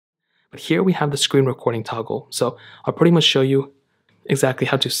But here we have the screen recording toggle. So I'll pretty much show you exactly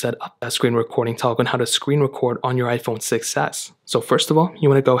how to set up that screen recording toggle and how to screen record on your iPhone 6s. So first of all, you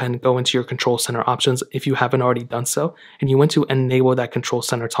want to go ahead and go into your control center options if you haven't already done so, and you want to enable that control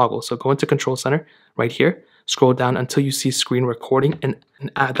center toggle. So go into control center right here, scroll down until you see screen recording and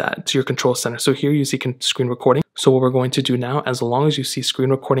add that to your control center. So here you see screen recording. So what we're going to do now, as long as you see screen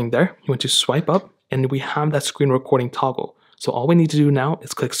recording there, you want to swipe up and we have that screen recording toggle. So all we need to do now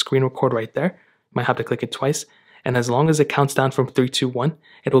is click screen record right there. You might have to click it twice. And as long as it counts down from 3, 2, 1,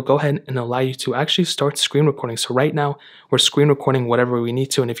 it will go ahead and allow you to actually start screen recording. So right now, we're screen recording whatever we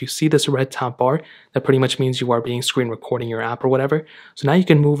need to. And if you see this red top bar, that pretty much means you are being screen recording your app or whatever. So now you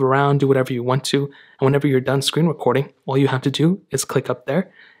can move around, do whatever you want to. And whenever you're done screen recording, all you have to do is click up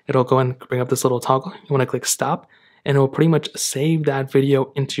there. It'll go and bring up this little toggle. You want to click stop, and it will pretty much save that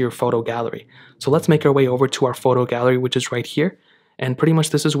video into your photo gallery. So let's make our way over to our photo gallery, which is right here. And pretty much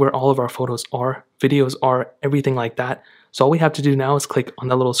this is where all of our photos are, videos are, everything like that. So all we have to do now is click on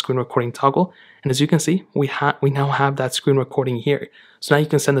that little screen recording toggle. And as you can see, we now have that screen recording here. So now you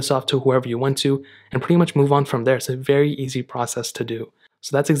can send this off to whoever you want to and pretty much move on from there. It's a very easy process to do.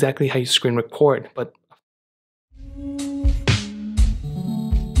 So that's exactly how you screen record. But